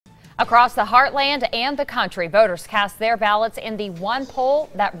Across the heartland and the country, voters cast their ballots in the one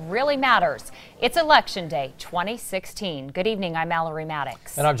poll that really matters. It's Election Day 2016. Good evening, I'm Mallory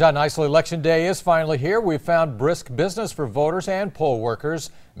Maddox. And I'm John Nicely. Election Day is finally here. We've found brisk business for voters and poll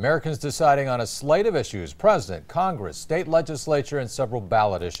workers. Americans deciding on a slate of issues: president, Congress, state legislature, and several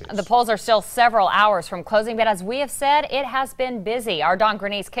ballot issues. The polls are still several hours from closing, but as we have said, it has been busy. Our Dawn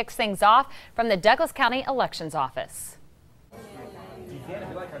Grenice kicks things off from the Douglas County Elections Office.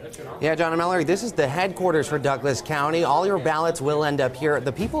 Yeah, John and Mallory, this is the headquarters for Douglas County. All your ballots will end up here.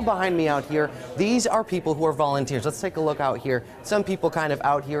 The people behind me out here, these are people who are volunteers. Let's take a look out here. Some people kind of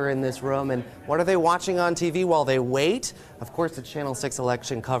out here in this room, and what are they watching on TV while they wait? Of course, the Channel 6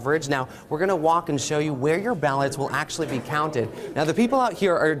 election coverage. Now, we're going to walk and show you where your ballots will actually be counted. Now, the people out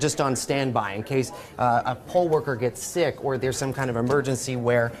here are just on standby in case a poll worker gets sick or there's some kind of emergency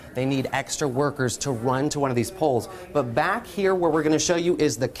where they need extra workers to run to one of these polls. But back here where we're going to show you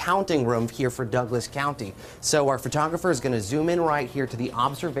is the counting room here for Douglas County. So our photographer is going to zoom in right here to the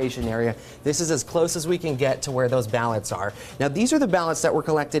observation area. This is as close as we can get to where those ballots are. Now, these are the ballots that were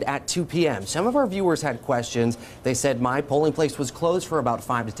collected at 2 p.m. Some of our viewers had questions. They said, my polling place was closed for about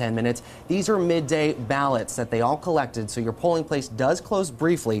 5 to 10 minutes. These are midday ballots that they all collected, so your polling place does close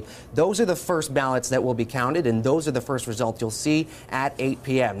briefly. Those are the first ballots that will be counted, and those are the first results you'll see at 8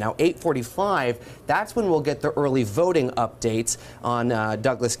 p.m. Now, 8:45, that's when we'll get the early voting updates on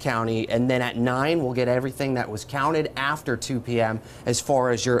Douglas County, and then at 9, we'll get everything that was counted after 2 p.m. as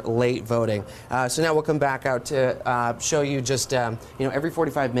far as your late voting. So now we'll come back out to show you just, every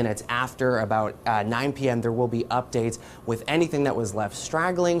 45 minutes after about 9 p.m. there will be updates with anything that was left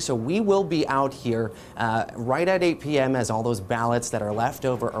straggling. So we will be out here right at 8 p.m. as all those ballots that are left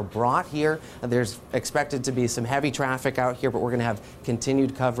over are brought here. There's expected to be some heavy traffic out here, but we're going to have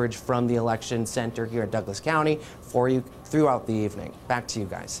continued coverage from the election center here at Douglas County for you throughout the evening. Back to you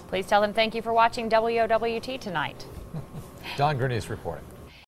guys. Please tell them thank you for watching WOWT tonight. Dawn Grenice reporting.